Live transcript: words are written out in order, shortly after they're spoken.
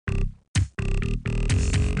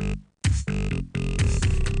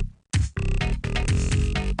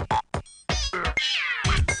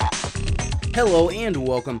Hello and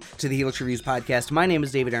welcome to the Helix Reviews podcast. My name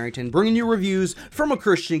is David Arrington, bringing you reviews from a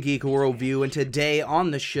Christian geek worldview, and today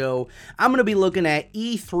on the show, I'm going to be looking at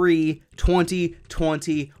E3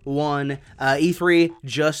 2021. E3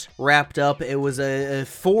 just wrapped up. It was a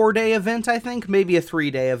 4-day event, I think, maybe a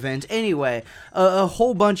 3-day event. Anyway, a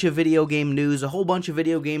whole bunch of video game news, a whole bunch of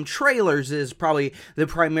video game trailers is probably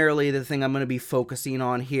primarily the thing I'm going to be focusing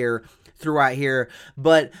on here. Throughout here,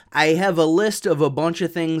 but I have a list of a bunch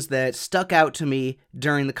of things that stuck out to me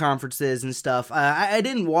during the conferences and stuff. I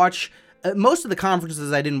didn't watch most of the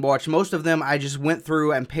conferences. I didn't watch most of them. I just went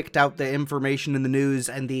through and picked out the information in the news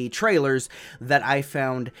and the trailers that I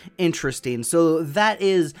found interesting. So that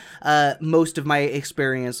is most of my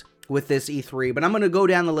experience with this E3, but I'm going to go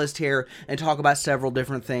down the list here and talk about several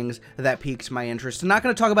different things that piqued my interest. I'm not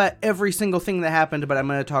going to talk about every single thing that happened, but I'm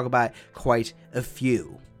going to talk about quite a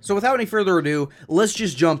few. So without any further ado, let's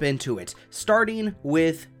just jump into it, starting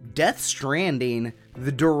with Death Stranding,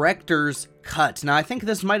 the director's cut. Now, I think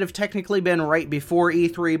this might have technically been right before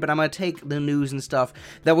E3, but I'm going to take the news and stuff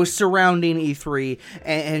that was surrounding E3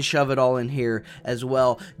 and shove it all in here as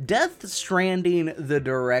well. Death Stranding, the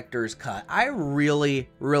director's cut. I really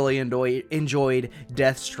enjoyed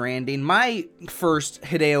Death Stranding. My first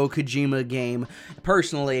Hideo Kojima game,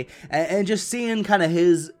 personally, and just seeing kind of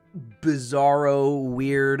his bizarro,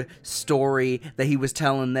 weird story that he was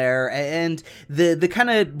telling there, and the kind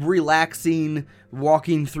of relaxing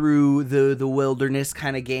walking through the wilderness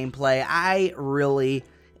kind of gameplay. I really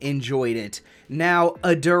enjoyed it. Now,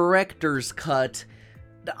 a director's cut.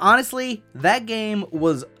 Honestly, that game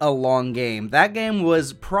was a long game. That game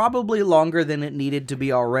was probably longer than it needed to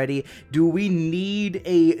be already. Do we need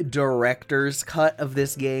a director's cut of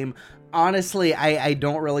this game? Honestly, I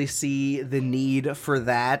don't really see the need for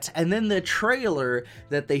that. And then the trailer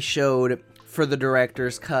that they showed for the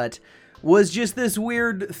director's cut was just this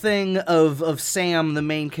weird thing of Sam, the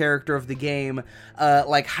main character of the game,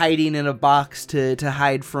 like hiding in a box to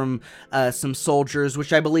hide from some soldiers,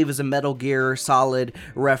 which I believe is a Metal Gear Solid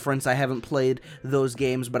reference. I haven't played those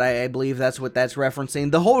games, but I believe that's what that's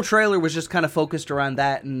referencing. The whole trailer was just kind of focused around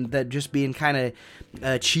that, and that just being kind of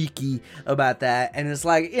cheeky about that. And it's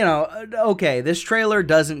like, you know, okay, this trailer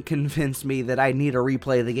doesn't convince me that I need to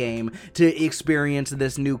replay the game to experience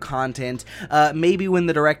this new content. Maybe when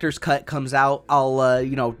the director's cut comes out, I'll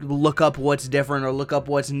look up what's different or look up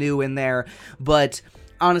what's new in there, but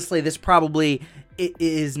honestly, this probably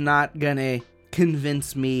is not gonna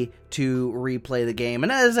convince me to replay the game.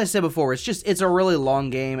 And as I said before, it's a really long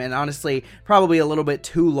game, and honestly, probably a little bit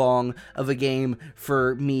too long of a game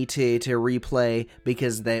for me to replay,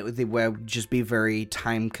 because they would just be very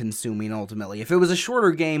time consuming ultimately. If it was a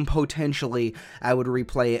shorter game, potentially I would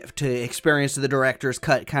replay it to experience the director's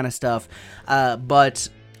cut kind of stuff, but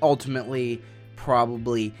ultimately,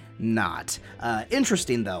 probably not.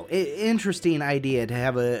 Interesting, though. Interesting idea to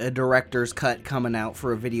have a director's cut coming out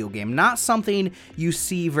for a video game. Not something you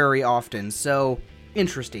see very often, so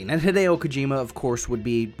interesting. And Hideo Kojima, of course, would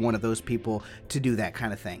be one of those people to do that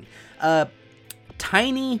kind of thing.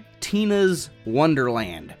 Tiny Tina's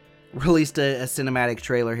Wonderland released a cinematic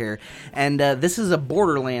trailer here, and this is a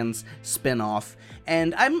Borderlands spin-off.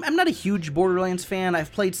 And I'm not a huge Borderlands fan.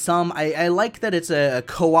 I've played some. I like that it's a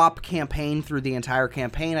co-op campaign through the entire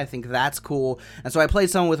campaign. I think that's cool. And so I played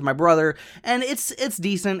some with my brother, and it's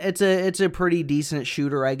decent. It's a pretty decent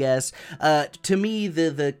shooter, I guess. To me,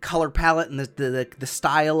 the color palette and the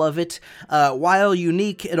style of it, while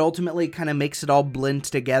unique, it ultimately kind of makes it all blend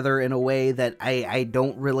together in a way that I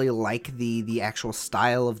don't really like the actual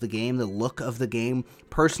style of the game, the look of the game,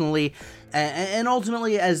 personally. And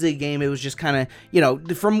ultimately, as a game, it was just kind of,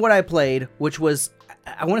 from what I played, which was,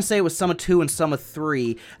 I want to say it was Summer 2 and Summer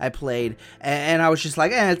 3 I played, and I was just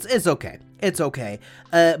like, it's okay. It's okay.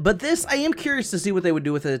 But this, I am curious to see what they would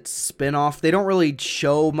do with a spin-off. They don't really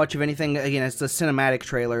show much of anything. Again, it's a cinematic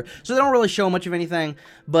trailer, so they don't really show much of anything,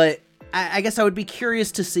 but I guess I would be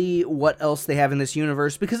curious to see what else they have in this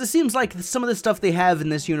universe, because it seems like some of the stuff they have in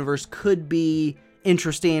this universe could be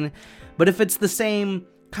interesting, but if it's the same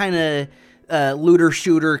kind of looter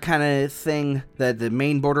shooter kind of thing that the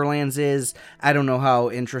main Borderlands is, I don't know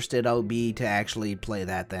how interested I'll be to actually play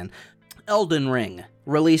that then. Elden Ring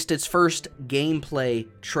released its first gameplay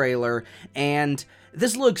trailer, and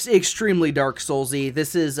this looks extremely Dark Souls-y.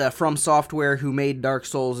 This is From Software, who made Dark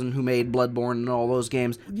Souls and who made Bloodborne and all those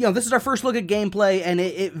games. This is our first look at gameplay, and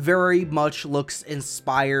it very much looks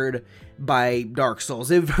inspired by Dark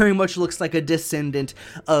Souls. It very much looks like a descendant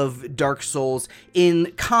of Dark Souls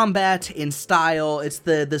in combat, in style. It's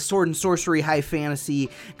the sword and sorcery, high fantasy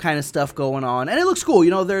kind of stuff going on, and it looks cool.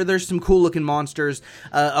 You know, there's some cool looking monsters.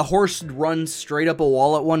 A horse runs straight up a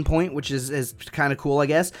wall at one point, which is kind of cool, I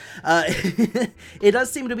guess. It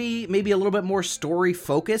does seem to be maybe a little bit more story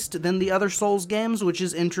focused than the other Souls games, which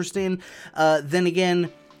is interesting. Then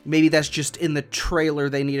again, maybe that's just in the trailer.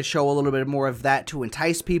 They need to show a little bit more of that to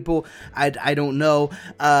entice people. I don't know.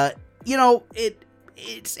 You know,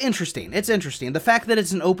 it's interesting. It's interesting. The fact that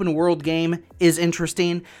it's an open world game is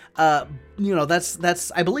interesting. You know,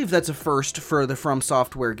 that's I believe that's a first for the From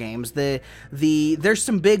Software games. There's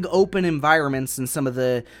some big open environments in some of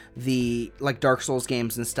the like Dark Souls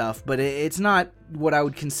games and stuff, but it's not what I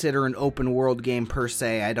would consider an open world game per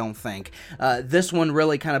se, I don't think. This one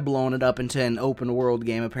really kind of blowing it up into an open world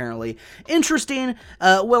game, apparently. Interesting.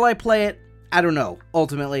 Will I play it? I don't know,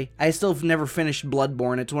 ultimately. I still have never finished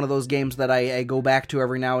Bloodborne. It's one of those games that I go back to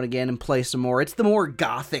every now and again and play some more. It's the more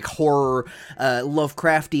gothic horror,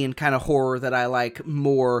 Lovecraftian kind of horror that I like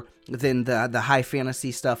more than the high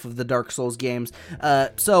fantasy stuff of the Dark Souls games.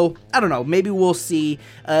 So, I don't know, maybe we'll see.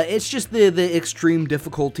 It's just the extreme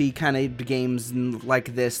difficulty kind of games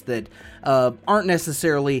like this that aren't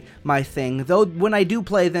necessarily my thing. Though, when I do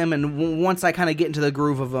play them, and once I kind of get into the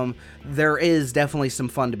groove of them, there is definitely some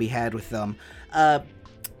fun to be had with them.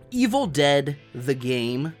 Evil Dead, the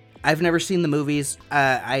game. I've never seen the movies.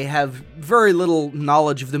 I have very little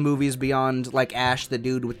knowledge of the movies beyond, like, Ash, the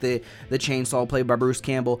dude with the chainsaw, played by Bruce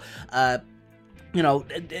Campbell. You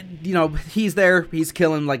know, he's there, he's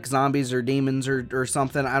killing, like, zombies or demons or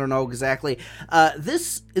something, I don't know exactly.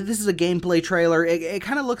 This is a gameplay trailer. It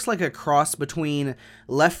kind of looks like a cross between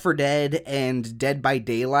Left 4 Dead and Dead by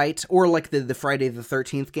Daylight, or like the Friday the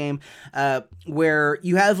 13th game, where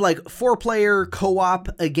you have, like, 4-player co-op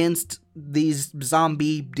against these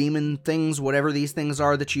zombie demon things, whatever these things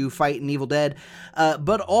are that you fight in Evil Dead,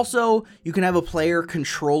 but also you can have a player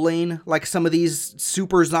controlling like some of these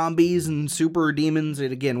super zombies and super demons,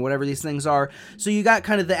 and again, whatever these things are. So you got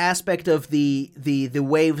kind of the aspect of the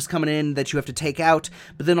waves coming in that you have to take out,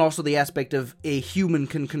 but then also the aspect of a human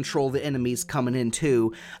can control the enemies coming in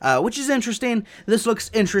too, which is interesting. This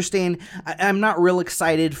looks interesting. I'm not real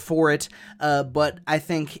excited for it, but I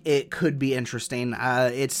think it could be interesting.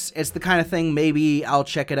 It's the kind of thing, maybe I'll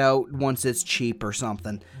check it out once it's cheap or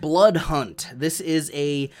something. Blood Hunt. This is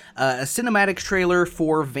a cinematic trailer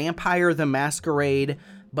for Vampire the Masquerade,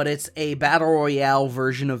 but it's a battle royale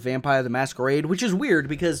version of Vampire the Masquerade, which is weird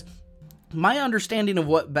because my understanding of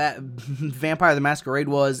what Vampire the Masquerade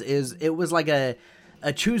is it was like a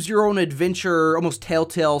choose your own adventure, almost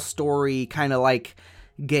Telltale story kind of like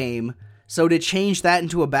game. So to change that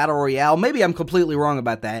into a battle royale, maybe I'm completely wrong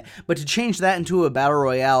about that, but to change that into a battle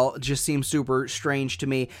royale just seems super strange to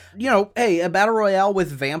me. You know, hey, a battle royale with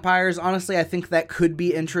vampires, honestly, I think that could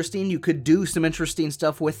be interesting. You could do some interesting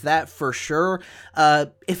stuff with that for sure.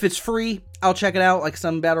 If it's free, I'll check it out, like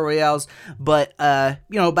some battle royales, but,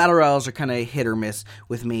 you know, battle royales are kind of hit or miss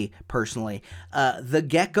with me personally. The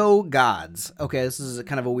Gecko Gods. Okay, this is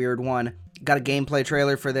kind of a weird one. Got a gameplay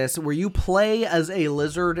trailer for this where you play as a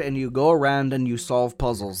lizard and you go around and you solve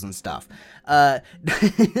puzzles and stuff.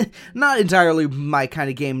 Not entirely my kind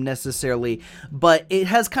of game necessarily, but it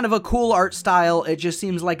has kind of a cool art style. It just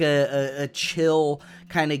seems like a chill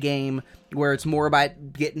kind of game where it's more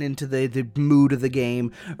about getting into the mood of the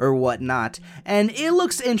game or whatnot. And it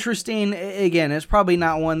looks interesting. Again, it's probably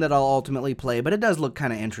not one that I'll ultimately play, but it does look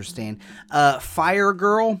kind of interesting. Fire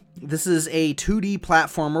Girl. This is a 2D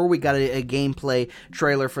platformer. We got a gameplay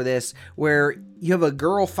trailer for this where you have a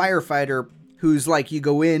girl firefighter who's like, you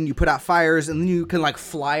go in, you put out fires, and then you can like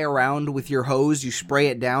fly around with your hose. You spray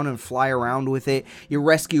it down and fly around with it. You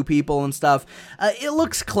rescue people and stuff. It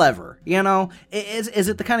looks clever, you know? Is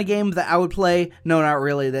it the kind of game that I would play? No, not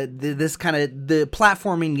really. This kind of, the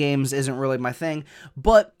platforming games isn't really my thing,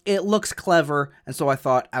 but it looks clever, and so I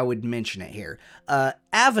thought I would mention it here.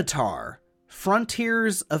 Avatar,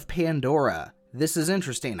 Frontiers of Pandora. This is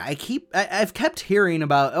interesting. I've kept hearing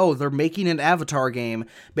about, oh, they're making an Avatar game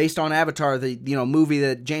based on Avatar, the movie,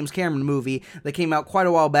 the James Cameron movie that came out quite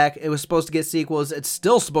a while back. It was supposed to get sequels. It's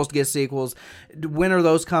still supposed to get sequels. When are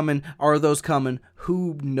those coming? Are those coming?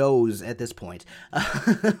 Who knows at this point?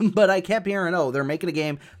 But I kept hearing, oh, they're making a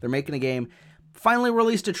game. They're making a game. Finally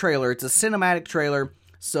released a trailer. It's a cinematic trailer.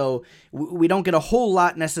 So we don't get a whole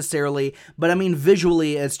lot necessarily, but I mean,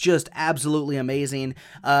 visually, it's just absolutely amazing.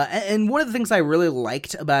 And one of the things I really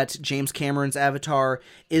liked about James Cameron's Avatar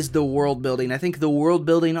is the world building. I think the world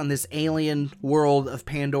building on this alien world of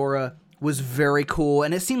Pandora was very cool,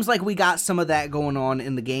 and it seems like we got some of that going on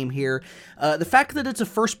in the game here. The fact that it's a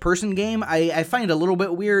first-person game, I find a little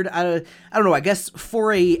bit weird. I don't know, I guess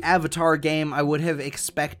for a Avatar game, I would have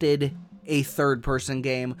expected a third-person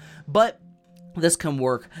game, but this can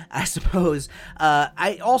work, I suppose.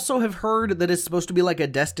 I also have heard that it's supposed to be like a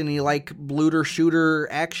Destiny-like looter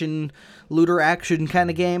action kind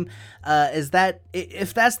of game.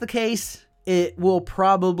 If that's the case, it will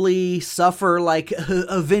probably suffer like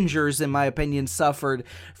Avengers, in my opinion, suffered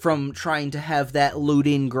from trying to have that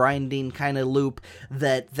looting, grinding kind of loop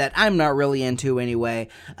that I'm not really into anyway.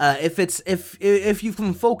 If you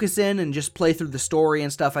can focus in and just play through the story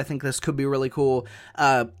and stuff, I think this could be really cool.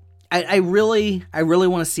 I really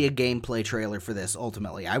want to see a gameplay trailer for this,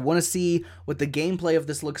 ultimately. I want to see what the gameplay of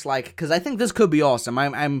this looks like, because I think this could be awesome.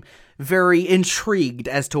 I'm very intrigued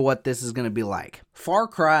as to what this is going to be like. Far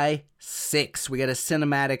Cry 6. We got a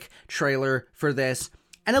cinematic trailer for this,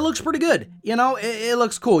 and it looks pretty good. You know, it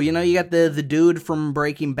looks cool. You know, you got the dude from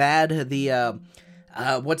Breaking Bad,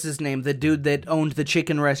 what's his name? The dude that owned the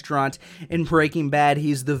chicken restaurant in Breaking Bad.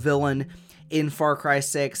 He's the villain in Far Cry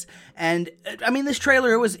 6, and I mean, this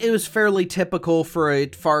trailer, it was fairly typical for a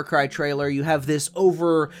Far Cry trailer. You have this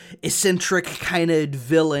over eccentric kind of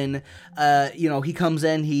villain. He comes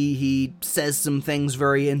in, he says some things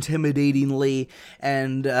very intimidatingly,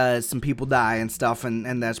 and some people die and stuff,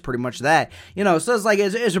 and that's pretty much that. You know, so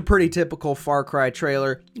it's a pretty typical Far Cry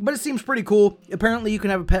trailer, but it seems pretty cool. Apparently, you can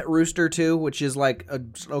have a pet rooster too, which is like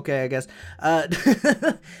okay, I guess.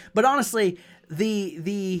 But honestly,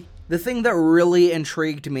 the thing that really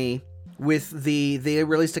intrigued me with they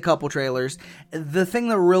released a couple trailers. The thing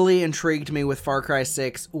that really intrigued me with Far Cry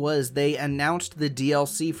 6 was they announced the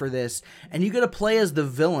DLC for this, and you get to play as the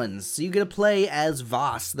villains. So you get to play as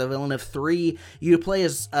Voss, the villain of 3. You get to play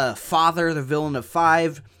as Father, the villain of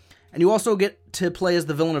 5. And you also get to play as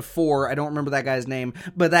the villain of 4. I don't remember that guy's name,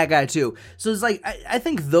 but that guy too. So it's like, I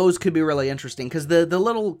think those could be really interesting, because the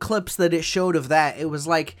little clips that it showed of that, it was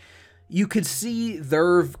like, you could see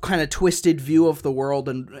their kind of twisted view of the world,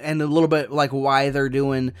 and a little bit like why they're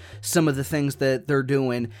doing some of the things that they're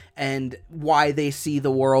doing and why they see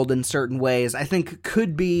the world in certain ways. I think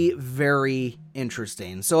could be very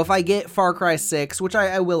interesting. So if I get Far Cry 6, which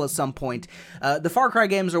I will at some point, the Far Cry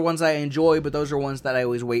games are ones I enjoy, but those are ones that I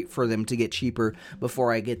always wait for them to get cheaper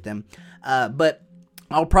before I get them. But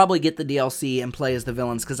I'll probably get the DLC and play as the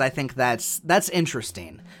villains, because I think that's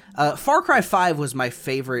interesting. Far Cry 5 was my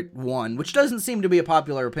favorite one, which doesn't seem to be a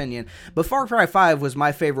popular opinion, but Far Cry 5 was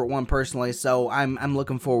my favorite one personally, so I'm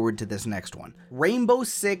looking forward to this next one. Rainbow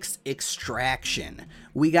Six Extraction.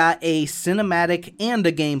 We got a cinematic and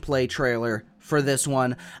a gameplay trailer for this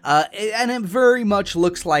one, and it very much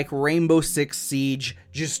looks like Rainbow Six Siege,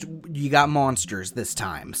 just you got monsters this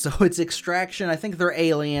time. So it's Extraction. I think they're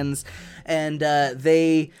aliens, and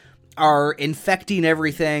they are infecting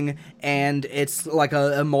everything, and it's like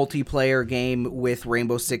a multiplayer game with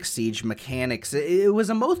Rainbow Six Siege mechanics. It was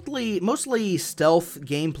a mostly stealth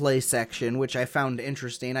gameplay section, which I found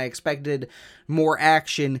interesting. I expected more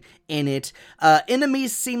action in it.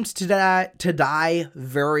 Enemies seemed to die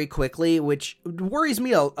very quickly, which worries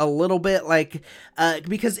me a little bit,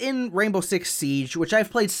 because in Rainbow Six Siege, which I've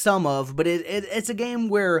played some of, but it's a game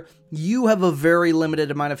where you have a very limited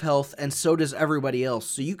amount of health, and so does everybody else.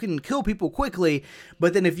 So you can kill people quickly,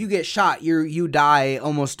 but then if you get shot, you die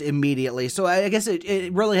almost immediately. So I guess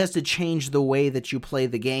it really has to change the way that you play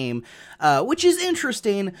the game, which is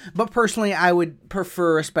interesting, but personally I would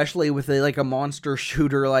prefer, especially with a monster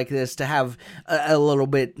shooter like this, to have a little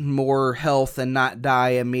bit more health and not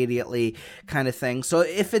die immediately kind of thing. So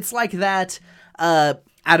if it's like that, I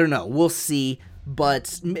don't know, we'll see.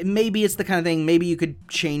 But maybe it's the kind of thing, maybe you could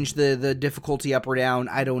change the difficulty up or down.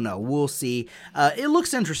 I don't know. We'll see. It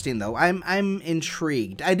looks interesting, though. I'm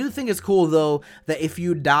intrigued. I do think it's cool, though, that if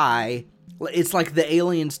you die, it's like the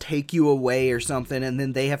aliens take you away or something, and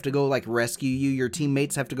then they have to go, rescue you. Your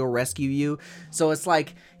teammates have to go rescue you. So it's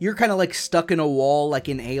like you're kind of, stuck in a wall, like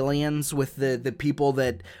in Aliens, with the people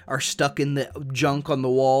that are stuck in the junk on the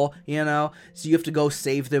wall, you know? So you have to go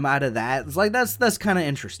save them out of that. It's like, that's kind of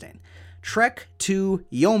interesting. Trek to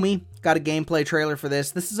Yomi, got a gameplay trailer for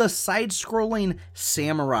this. This is a side-scrolling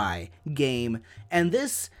samurai game, and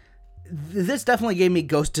this definitely gave me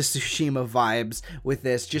Ghost of Tsushima vibes with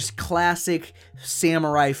this. Just classic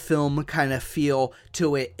samurai film kind of feel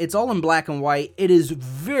to it. It's all in black and white. It is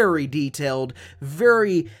very detailed,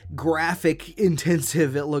 very graphic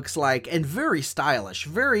intensive, it looks like, and very stylish.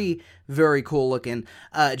 Very, very cool looking.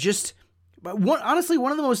 Honestly,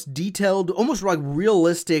 one of the most detailed, almost like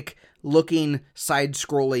realistic looking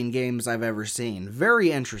side-scrolling games I've ever seen.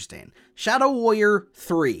 Very interesting. Shadow Warrior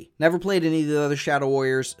 3. Never played any of the other Shadow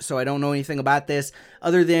Warriors, so I don't know anything about this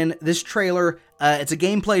other than this trailer. It's a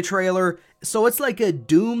gameplay trailer, so it's like a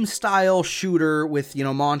Doom-style shooter with,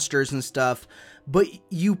 monsters and stuff, but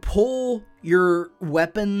you pull your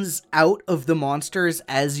weapons out of the monsters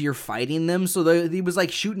as you're fighting them. So he was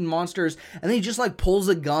like shooting monsters, and then he just like pulls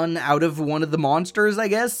a gun out of one of the monsters, I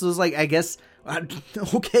guess. So it's like,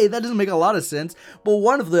 okay, that doesn't make a lot of sense. But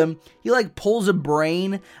one of them, he like pulls a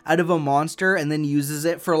brain out of a monster and then uses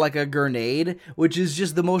it for like a grenade, which is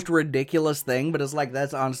just the most ridiculous thing. But it's like,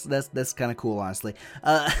 that's kind of cool, honestly.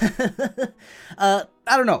 I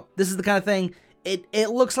don't know. This is the kind of thing. It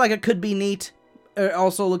looks like it could be neat. It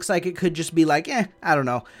also looks like it could just be like, I don't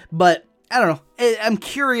know. But I don't know. I'm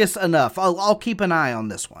curious enough. I'll keep an eye on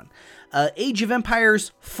this one. Age of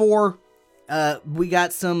Empires 4. We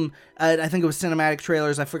got some, I think it was cinematic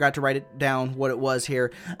trailers. I forgot to write it down what it was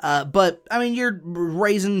here. But I mean, you're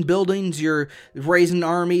raising buildings, you're raising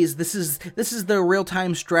armies. This is the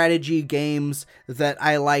real-time strategy games that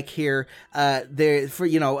I like here. A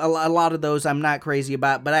lot of those I'm not crazy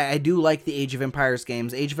about, but I do like the Age of Empires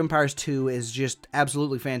games. Age of Empires 2 is just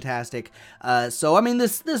absolutely fantastic. So I mean,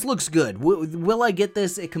 this looks good. Will I get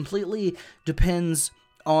this? It completely depends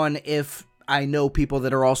on if I know people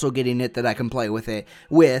that are also getting it that I can play with it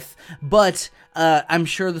with, but I'm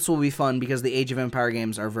sure this will be fun because the Age of Empire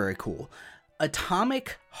games are very cool.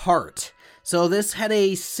 Atomic Heart. So this had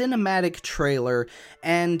a cinematic trailer,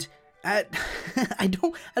 and I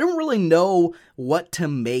don't really know what to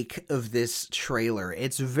make of this trailer.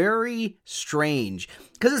 It's very strange,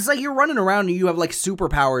 because it's like you're running around and you have like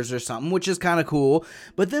superpowers or something, which is kind of cool,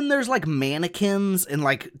 but then there's like mannequins and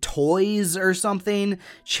like toys or something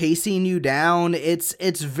chasing you down. It's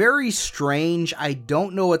very strange. I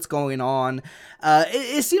don't know what's going on.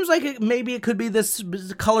 It seems like maybe it could be this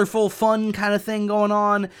colorful, fun kind of thing going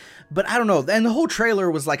on, but I don't know. And the whole trailer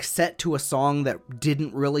was like set to a song that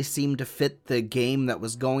didn't really seem to fit the game that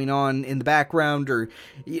was going on in the background, or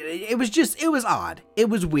it was odd. It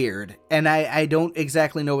was weird, and I don't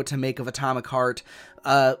exactly know what to make of Atomic Heart.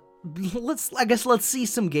 Let's see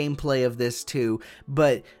some gameplay of this too,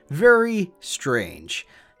 but very strange.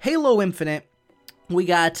 Halo Infinite. We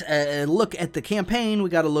got a look at the campaign, we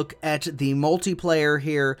got a look at the multiplayer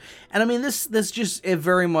here, and I mean, it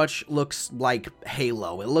very much looks like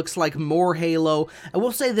Halo. It looks like more Halo. I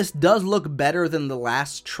will say this does look better than the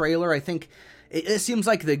last trailer. I think it seems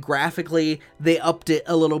like graphically they upped it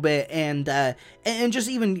a little bit, and just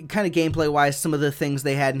even kind of gameplay wise, some of the things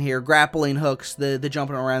they had in here, grappling hooks, the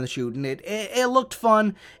jumping around, the shooting, it looked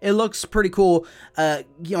fun. It looks pretty cool.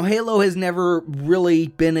 Halo has never really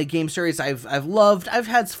been a game series I've loved. I've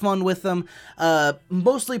had fun with them,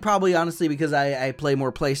 mostly probably honestly because I play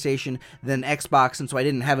more PlayStation than Xbox, and so I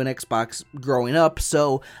didn't have an Xbox growing up,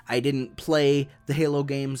 so I didn't play the Halo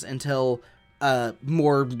games until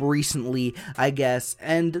more recently, I guess,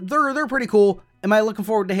 and they're pretty cool. Am I looking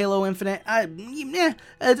forward to Halo Infinite?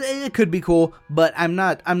 It could be cool, but I'm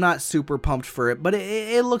not super pumped for it. But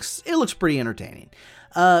it looks pretty entertaining.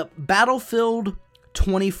 Battlefield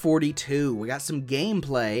 2042. We got some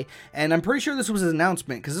gameplay, and I'm pretty sure this was an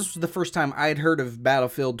announcement because this was the first time I'd heard of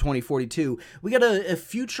Battlefield 2042. We got a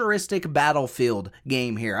futuristic Battlefield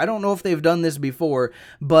game here. I don't know if they've done this before,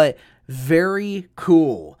 but very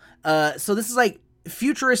cool. So this is like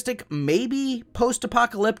futuristic, maybe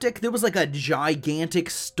post-apocalyptic. There was like a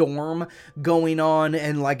gigantic storm going on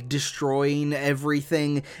and like destroying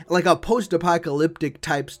everything, like a post-apocalyptic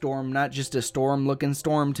type storm, not just a storm-looking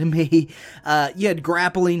storm to me. You had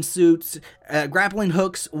grappling suits, grappling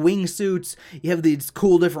hooks, wingsuits. You have these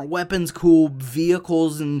cool different weapons, cool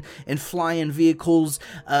vehicles and flying vehicles,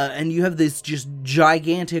 and you have this just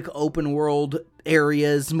gigantic open world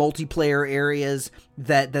areas, multiplayer areas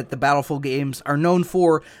that the Battlefield games are known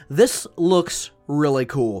for. This looks really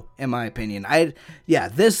cool, in my opinion.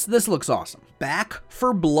 This looks awesome. Back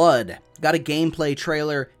 4 Blood. Got a gameplay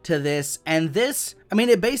trailer to this, and this, I mean,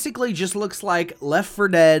 it basically just looks like Left 4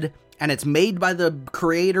 Dead, and it's made by the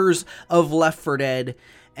creators of Left 4 Dead,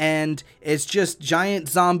 and it's just giant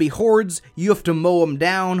zombie hordes. You have to mow them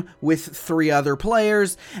down with 3 other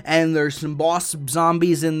players, and there's some boss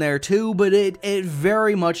zombies in there too, but it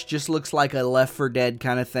very much just looks like a Left 4 Dead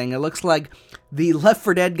kind of thing. It looks like the Left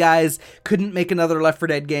 4 Dead guys couldn't make another Left 4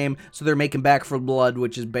 Dead game, so they're making Back 4 Blood,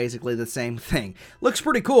 which is basically the same thing. Looks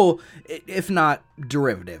pretty cool, if not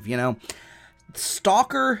derivative,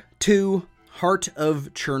 Stalker 2, Heart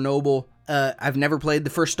of Chernobyl. I've never played the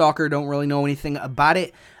first Stalker, don't really know anything about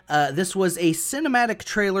it. This was a cinematic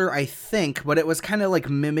trailer, I think, but it was kind of like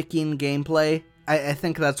mimicking gameplay I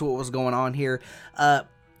think that's what was going on here.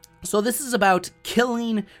 So this is about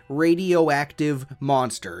killing radioactive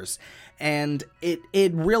monsters, and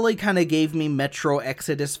it really kind of gave me Metro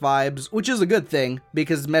Exodus vibes, which is a good thing,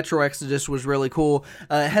 because Metro Exodus was really cool.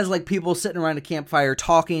 It has, like, people sitting around a campfire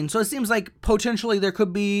talking, so it seems like potentially there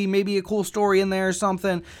could be maybe a cool story in there or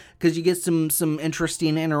something, because you get some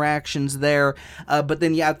interesting interactions there, but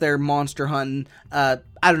then you out there monster hunting. I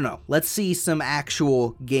don't know. Let's see some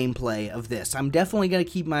actual gameplay of this. I'm definitely going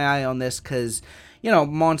to keep my eye on this, because, you know,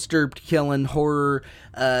 monster killing, horror,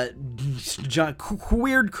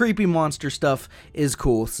 weird, creepy monster stuff is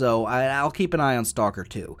cool, so I'll keep an eye on Stalker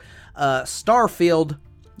 2. Starfield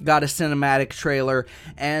got a cinematic trailer,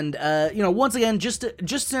 and, you know, once again, just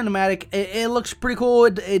cinematic. It looks pretty cool.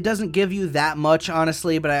 It doesn't give you that much,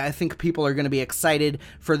 honestly, but I think people are going to be excited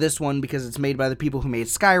for this one, because it's made by the people who made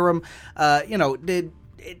Skyrim. You know,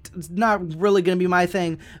 it's not really going to be my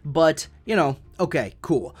thing, but, you know, okay,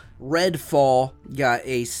 cool. Redfall got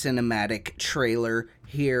a cinematic trailer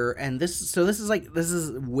here, and this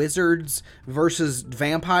is wizards versus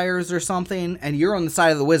vampires or something, and you're on the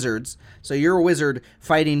side of the wizards, so you're a wizard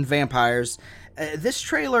fighting vampires. This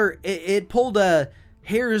trailer, it pulled a,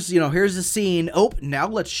 here's a scene, oh, now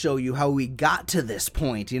let's show you how we got to this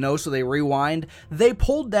point, you know, so they rewind. They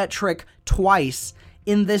pulled that trick twice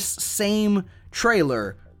in this same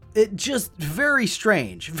trailer. It just very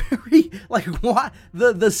strange, very, like, what,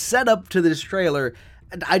 the setup to this trailer,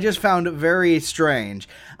 I just found it very strange.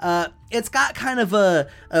 It's got kind of a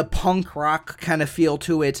punk rock kind of feel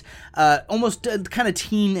to it, almost kind of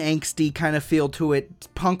teen angsty kind of feel to it,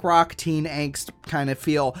 punk rock teen angst kind of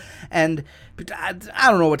feel, and I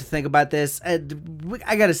don't know what to think about this. I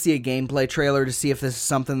got to see a gameplay trailer to see if this is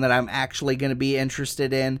something that I'm actually going to be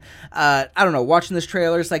interested in. I don't know, watching this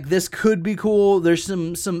trailer, it's like, this could be cool. There's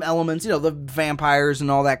some elements, you know, the vampires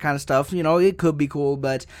and all that kind of stuff, you know, it could be cool,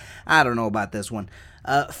 but I don't know about this one.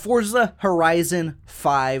 Forza Horizon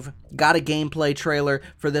 5 got a gameplay trailer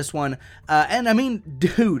for this one, and I mean,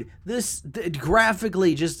 dude, this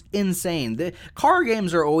graphically just insane. The car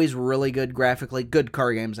games are always really good graphically. Good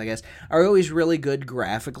car games, I guess, are always really good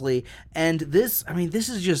graphically, and this, I mean, this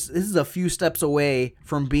is a few steps away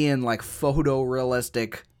from being like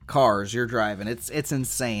photorealistic cars you're driving. It's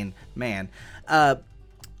insane, man.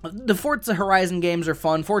 The Forza Horizon games are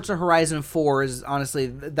fun. Forza Horizon 4 is, honestly,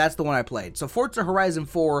 that's the one I played. So Forza Horizon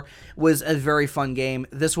 4 was a very fun game.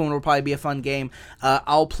 This one will probably be a fun game.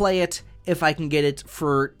 I'll play it if I can get it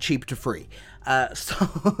for cheap to free.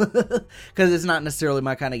 Because it's not necessarily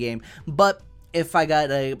my kind of game. But if I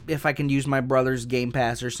can use my brother's Game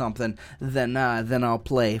Pass or something, then I'll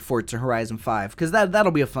play Forza Horizon 5, because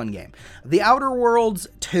that'll be a fun game. The Outer Worlds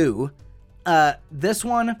 2. This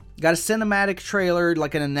one got a cinematic trailer,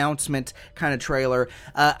 like an announcement kind of trailer.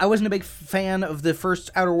 I wasn't a big fan of the first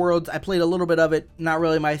Outer Worlds. I played a little bit of it, not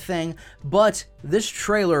really my thing, but this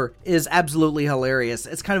trailer is absolutely hilarious.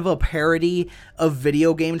 It's kind of a parody of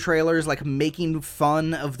video game trailers, like making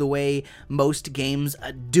fun of the way most games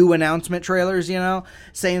do announcement trailers, you know,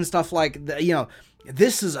 saying stuff like, you know,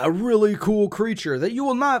 this is a really cool creature that you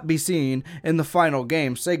will not be seeing in the final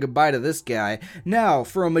game. Say goodbye to this guy. Now,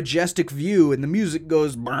 for a majestic view, and the music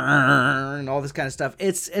goes brrrr, and all this kind of stuff.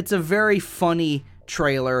 It's a very funny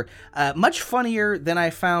trailer. Much funnier than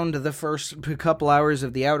I found the first couple hours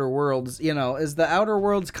of The Outer Worlds. You know, is the Outer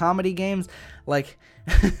Worlds comedy games, like...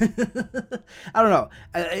 I don't know.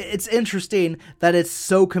 It's interesting that it's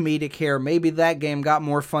so comedic here. Maybe that game got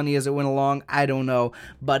more funny as it went along. I don't know.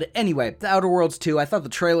 But anyway, The Outer Worlds 2, I thought the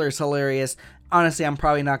trailer is hilarious. Honestly, I'm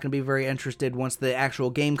probably not going to be very interested once the actual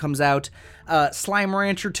game comes out. Slime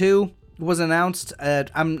Rancher 2 was announced.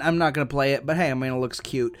 I'm not going to play it, but hey, I mean, it looks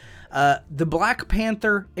cute. The Black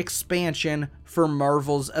Panther expansion for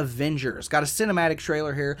Marvel's Avengers got a cinematic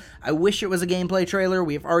trailer here. I wish it was a gameplay trailer.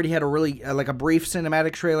 We've already had a really like a brief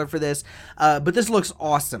cinematic trailer for this, but this looks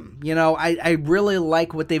awesome. You know, I really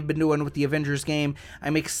like what they've been doing with the Avengers game.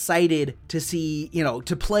 I'm excited to see, you know,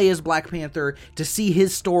 to play as Black Panther, to see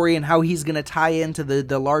his story and how he's going to tie into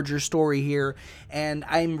the larger story here. And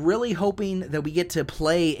I'm really hoping that we get to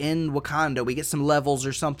play in Wakanda. We get some levels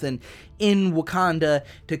or something in Wakanda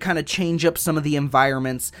to kind of change up some of the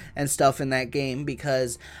environments and stuff in that game,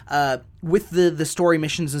 because with the story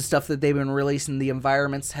missions and stuff that they've been releasing, the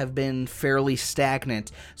environments have been fairly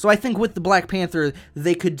stagnant. So I think with the Black Panther,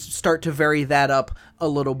 they could start to vary that up a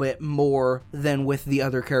little bit more than with the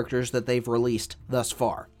other characters that they've released thus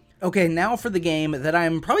far. Okay, now for the game that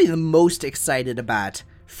I'm probably the most excited about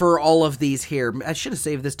for all of these here. I should have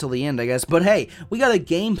saved this till the end, I guess. But hey, we got a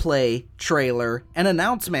gameplay trailer, an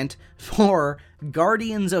announcement for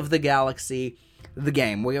Guardians of the Galaxy. the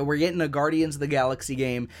game. We're getting a Guardians of the Galaxy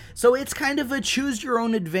game. So it's kind of a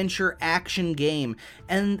choose-your-own-adventure action game.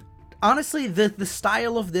 And honestly, the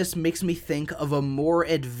style of this makes me think of a more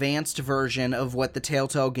advanced version of what the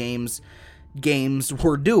Telltale games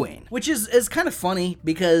were doing. Which is kind of funny,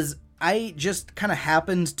 because I just kind of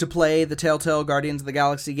happened to play the Telltale Guardians of the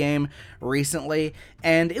Galaxy game recently,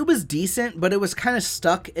 and it was decent, but it was kind of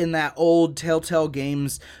stuck in that old Telltale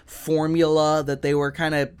games formula that they were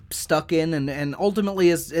kind of stuck in, and ultimately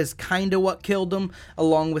is kind of what killed them,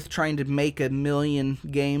 along with trying to make a million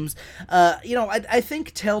games. I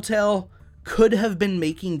think Telltale could have been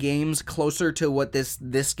making games closer to what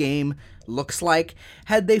this game looks like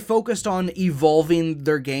had they focused on evolving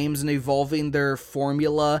their games and evolving their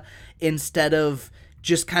formula instead of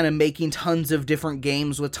just kind of making tons of different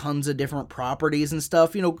games with tons of different properties and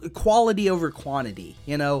stuff. Quality over quantity.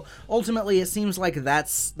 Ultimately it seems like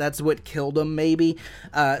that's what killed them, maybe.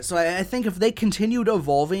 So I think if they continued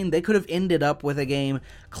evolving, they could have ended up with a game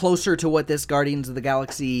closer to what this Guardians of the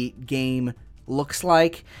Galaxy game looks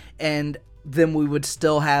like, and then we would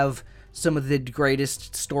still have some of the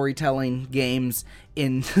greatest storytelling games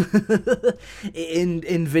in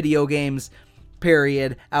in video games,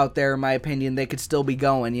 period, out there. In my opinion, they could still be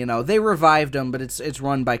going. They revived them, but it's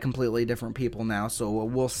run by completely different people now, so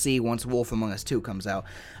we'll see once Wolf Among Us 2 comes out.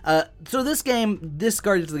 So this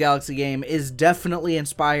Guardians of the Galaxy game, is definitely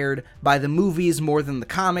inspired by the movies more than the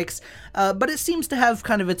comics, but it seems to have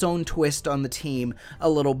kind of its own twist on the team a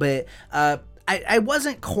little bit. I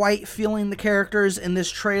wasn't quite feeling the characters in this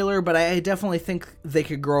trailer, but I definitely think they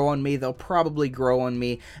could grow on me. They'll probably grow on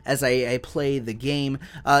me as I play the game.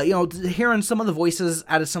 Hearing some of the voices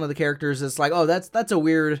out of some of the characters, it's like, oh, that's a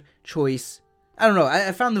weird choice. I don't know.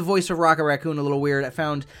 I found the voice of Rocket Raccoon a little weird. I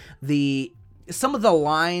found some of the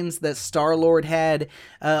lines that Star-Lord had,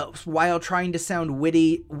 while trying to sound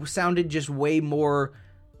witty, sounded just way more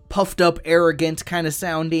puffed up, arrogant kind of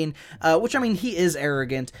sounding, which, I mean, he is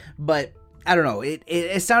arrogant, but I don't know,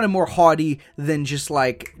 it sounded more haughty than just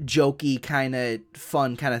like jokey kind of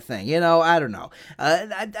fun kind of thing, I don't know.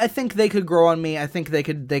 I think they could grow on me. I think they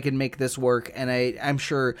could make this work, and I'm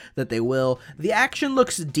sure that they will. The action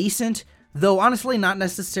looks decent, though honestly not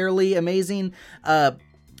necessarily amazing.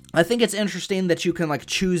 I think it's interesting that you can like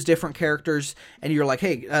choose different characters, and you're like,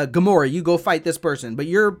 hey, Gamora, you go fight this person, but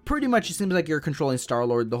you're pretty much, it seems like you're controlling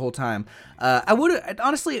Star-Lord the whole time.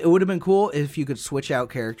 Honestly, it would have been cool if you could switch out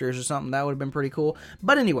characters or something. That would have been pretty cool.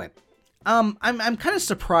 But anyway, I'm kind of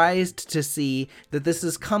surprised to see that this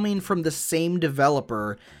is coming from the same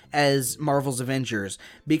developer as Marvel's Avengers,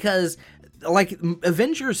 because like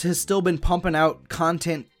Avengers has still been pumping out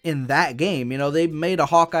content in that game. They made a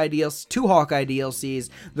Hawkeye DLC, 2 Hawkeye DLCs.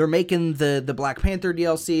 They're making the Black Panther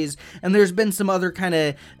DLCs, and there's been some other kind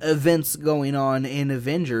of events going on in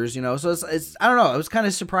Avengers. So it's I don't know. It was kind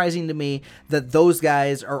of surprising to me that those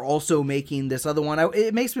guys are also making this other one.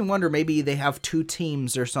 It makes me wonder, maybe they have 2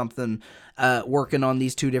 teams or something working on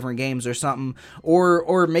these 2 different games or something,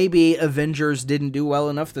 or maybe Avengers didn't do well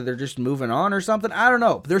enough that they're just moving on or something. I don't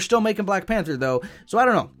know. They're still making Black Panther though, so I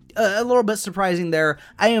don't know. A little bit surprising there.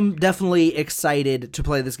 I am definitely excited to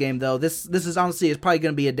play this game though. This is honestly, it's probably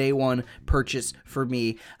going to be a day one purchase for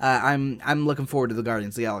me. I'm looking forward to the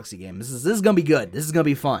Guardians of the Galaxy game. This is going to be good. This is going to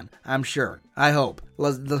be fun. I'm sure. I hope.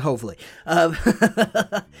 Hopefully.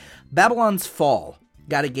 Babylon's Fall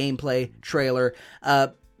got a gameplay trailer.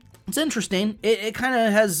 It's interesting. It kind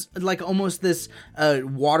of has like almost this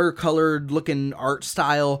watercolored looking art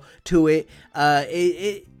style to it.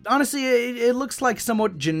 Honestly, it looks like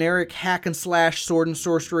somewhat generic hack and slash sword and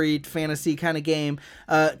sorcery fantasy kind of game.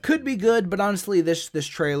 Could be good, but honestly, this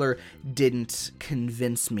trailer didn't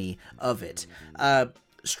convince me of it.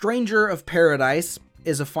 Stranger of Paradise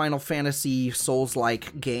is a Final Fantasy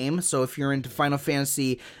Souls-like game, so if you're into Final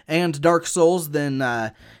Fantasy and Dark Souls,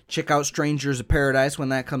 then check out Strangers of Paradise when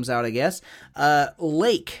that comes out, I guess.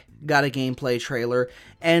 Lake got a gameplay trailer,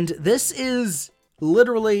 and this is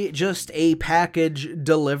literally just a package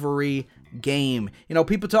delivery game.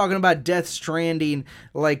 People talking about Death Stranding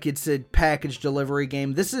like it's a package delivery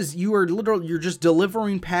game. This is, you're just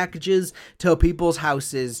delivering packages to people's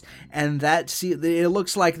houses, and it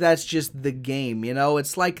looks like that's just the game.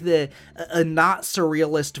 It's like a not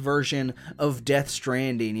surrealist version of Death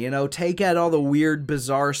Stranding. Take out all the weird,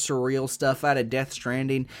 bizarre, surreal stuff out of Death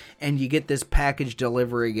Stranding, and you get this package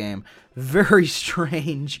delivery game. Very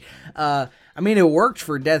strange. It worked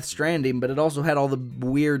for Death Stranding, but it also had all the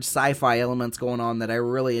weird sci-fi elements going on that I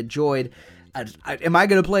really enjoyed. Am I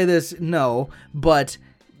going to play this? No, but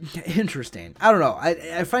interesting. I don't know.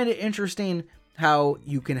 I find it interesting how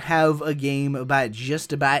you can have a game about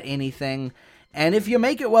just about anything, And if you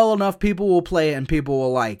make it well enough, people will play it and people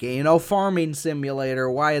will like it. You know, Farming Simulator,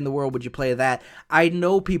 why in the world would you play that? I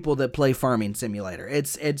know people that play Farming Simulator.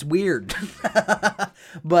 It's weird.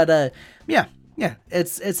 But, yeah,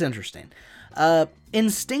 it's interesting.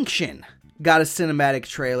 Instinction got a cinematic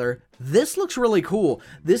trailer. This looks really cool.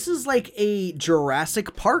 This is like a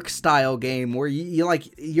Jurassic Park style game where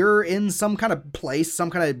you're in some kind of place, some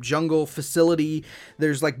kind of jungle facility.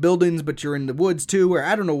 There's like buildings, but you're in the woods too, or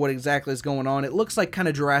I don't know what exactly is going on. It looks like kind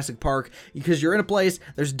of Jurassic Park because you're in a place,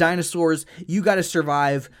 there's dinosaurs, you got to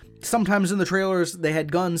survive. Sometimes in the trailers they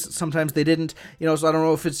had guns, sometimes they didn't, you know, so I don't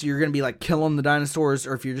know if you're going to be like killing the dinosaurs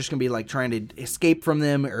or if you're just going to be like trying to escape from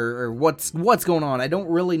them or what's going on. I don't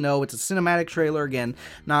really know. It's a cinematic trailer, again,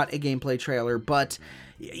 not a gameplay trailer, but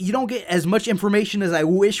you don't get as much information as I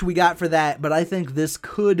wish we got for that, but I think this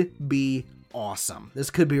could be awesome.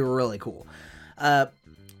 This could be really cool.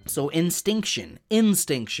 So Instinction,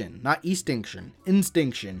 not Extinction,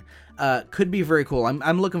 Instinction. Could be very cool.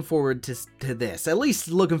 I'm looking forward to this. At least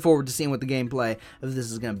looking forward to seeing what the gameplay of this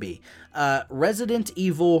is going to be. Resident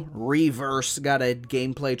Evil Reverse got a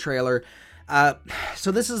gameplay trailer.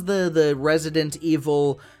 So this is the Resident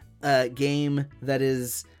Evil game that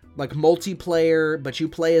is like multiplayer, but you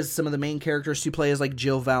play as some of the main characters. You play as like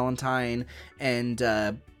Jill Valentine and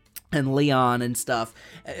Leon and stuff.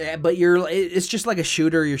 But it's just like a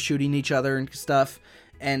shooter. You're shooting each other and stuff.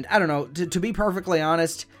 And I don't know, to be perfectly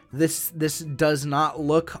honest, this does not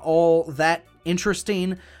look all that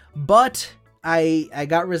interesting, but I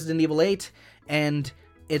got Resident Evil 8, and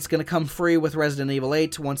it's going to come free with Resident Evil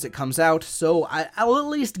 8 once it comes out, so I'll at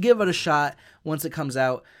least give it a shot once it comes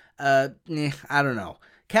out. I don't know.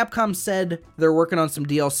 Capcom said they're working on some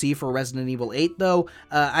DLC for Resident Evil 8, though.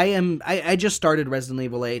 I just started Resident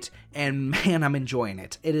Evil 8, and man, I'm enjoying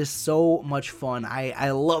it. It is so much fun.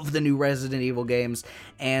 I love the new Resident Evil games,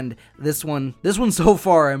 and this one so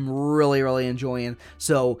far I'm really, really enjoying.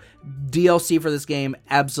 So, DLC for this game,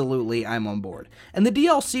 absolutely, I'm on board. And the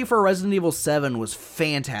DLC for Resident Evil 7 was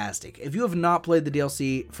fantastic. If you have not played the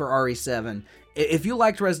DLC for RE7, if you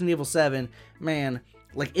liked Resident Evil 7, man,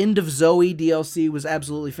 like End of Zoe DLC was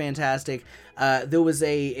absolutely fantastic. There was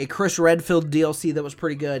a Chris Redfield DLC that was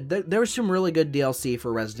pretty good. There was some really good DLC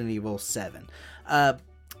for Resident Evil 7.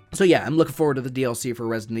 So yeah, I'm looking forward to the DLC for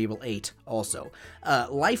Resident Evil 8 also.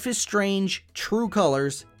 Life is Strange True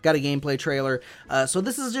Colors got a gameplay trailer. So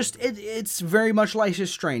this is just, it's very much Life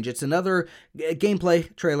is Strange. It's another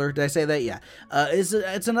gameplay trailer. Did I say that? Yeah.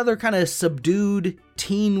 It's another kind of subdued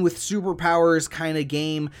teen with superpowers kind of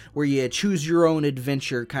game where you choose your own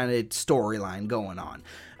adventure kind of storyline going on.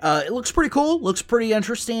 It looks pretty cool, looks pretty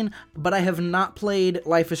interesting, but I have not played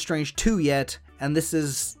Life is Strange 2 yet, and this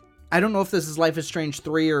is, I don't know if this is Life is Strange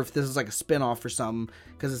 3 or if this is like a spin-off or something,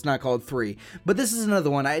 because it's not called 3. But this is another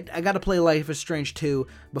one. I got to play Life is Strange 2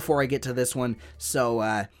 before I get to this one.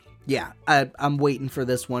 So, yeah, I'm waiting for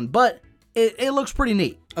this one. But it looks pretty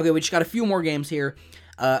neat. Okay, we just got a few more games here.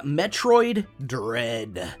 Metroid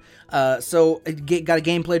Dread. So, I got a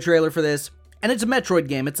gameplay trailer for this. And it's a Metroid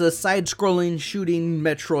game. It's a side-scrolling shooting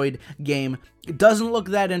Metroid game. It doesn't look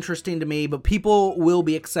that interesting to me, but people will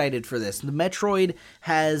be excited for this. The Metroid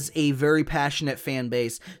has a very passionate fan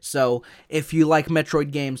base, so if you like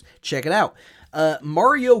Metroid games, check it out.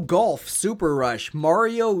 Mario Golf Super Rush.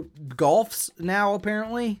 Mario Golfs now,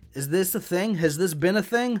 apparently? Is this a thing? Has this been a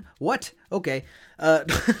thing? What? Okay.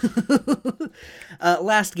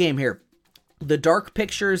 Last game here. The Dark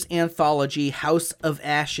Pictures anthology House of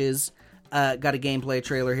Ashes. Got a gameplay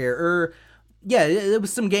trailer here. Yeah, it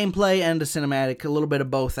was some gameplay and a cinematic, a little bit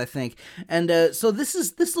of both, I think. And so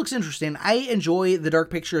this looks interesting. I enjoy the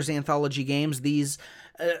Dark Pictures anthology games. These,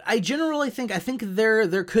 I generally think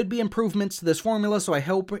there could be improvements to this formula, so I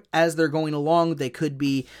hope as they're going along, they could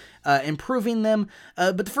be improving them.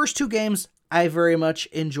 But the first two games, I very much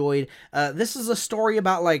enjoyed. This is a story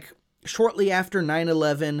about, like, shortly after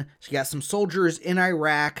 9/11, so you got some soldiers in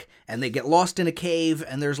Iraq, and they get lost in a cave,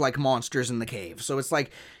 and there's, like, monsters in the cave. So it's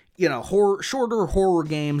like, you know, shorter horror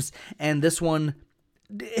games, and this one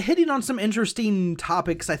hitting on some interesting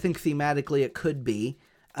topics. I think thematically it could be,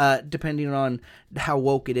 depending on how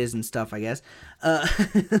woke it is and stuff, I guess,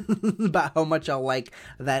 about how much I'll like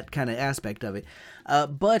that kind of aspect of it.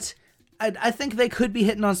 But I think they could be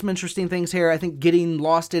hitting on some interesting things here. I think getting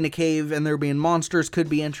lost in a cave and there being monsters could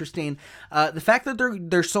be interesting. The fact that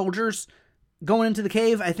they're soldiers going into the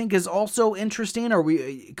cave, I think, is also interesting.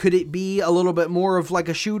 Could it be a little bit more of like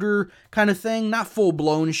a shooter kind of thing? Not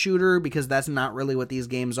full-blown shooter, because that's not really what these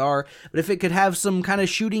games are. But if it could have some kind of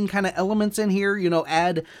shooting kind of elements in here, you know,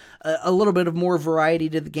 add a little bit of more variety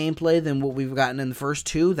to the gameplay than what we've gotten in the first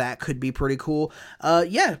two. That could be pretty cool.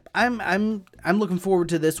 Yeah, I'm looking forward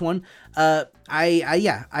to this one.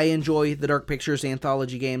 I enjoy the Dark Pictures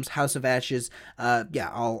anthology games, House of Ashes.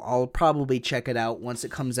 I'll probably check it out once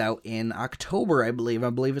it comes out in October, I believe.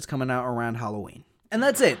 I believe it's coming out around Halloween. And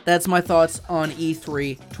that's it. That's my thoughts on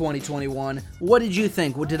E3 2021. What did you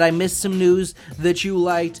think? Did I miss some news that you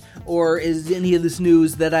liked? Or is any of this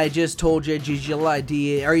news that I just told you, did you like?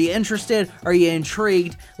 Are you interested? Are you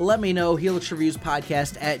intrigued? Let me know.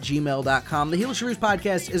 HelixReviewsPodcast@gmail.com. The Helix Reviews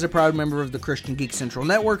Podcast is a proud member of the Christian Geek Central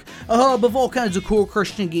Network, a hub of all kinds of cool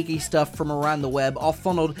Christian geeky stuff from around the web, all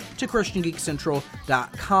funneled to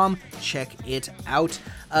ChristianGeekCentral.com. Check it out.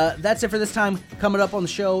 That's it for this time. Coming up on the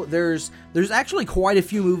show, there's actually quite a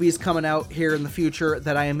few movies coming out here in the future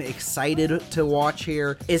that I am excited to watch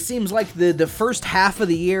here. It seems like the first half of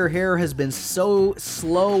the year here has been so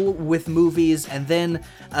slow with movies, and then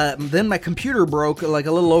my computer broke like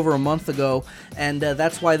a little over a month ago, and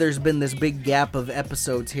that's why there's been this big gap of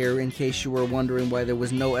episodes here, in case you were wondering why there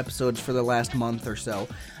was no episodes for the last month or so.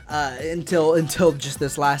 Until just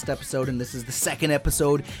this last episode, and this is the second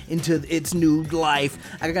episode into its new life.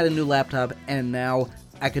 I got a new laptop, and now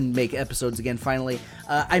I can make episodes again, finally.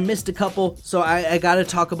 I missed a couple, so I gotta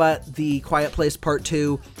talk about The Quiet Place Part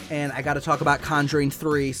 2, and I gotta talk about Conjuring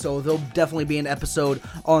 3, so there'll definitely be an episode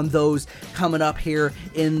on those coming up here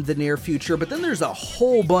in the near future. But then there's a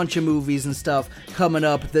whole bunch of movies and stuff coming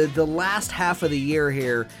up. The last half of the year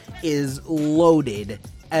here is loaded,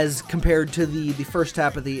 as compared to the first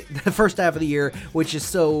half of the year, which is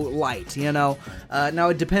so light, you know. Now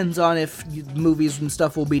it depends on if movies and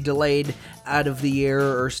stuff will be delayed out of the year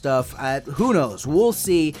or stuff. Who knows? We'll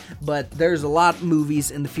see. But there's a lot of movies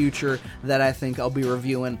in the future that I think I'll be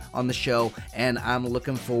reviewing on the show, and I'm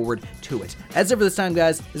looking forward to it. That's it for this time,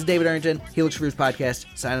 guys. This is David Arrington, Helix Reviews Podcast,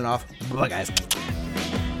 signing off. Bye, guys.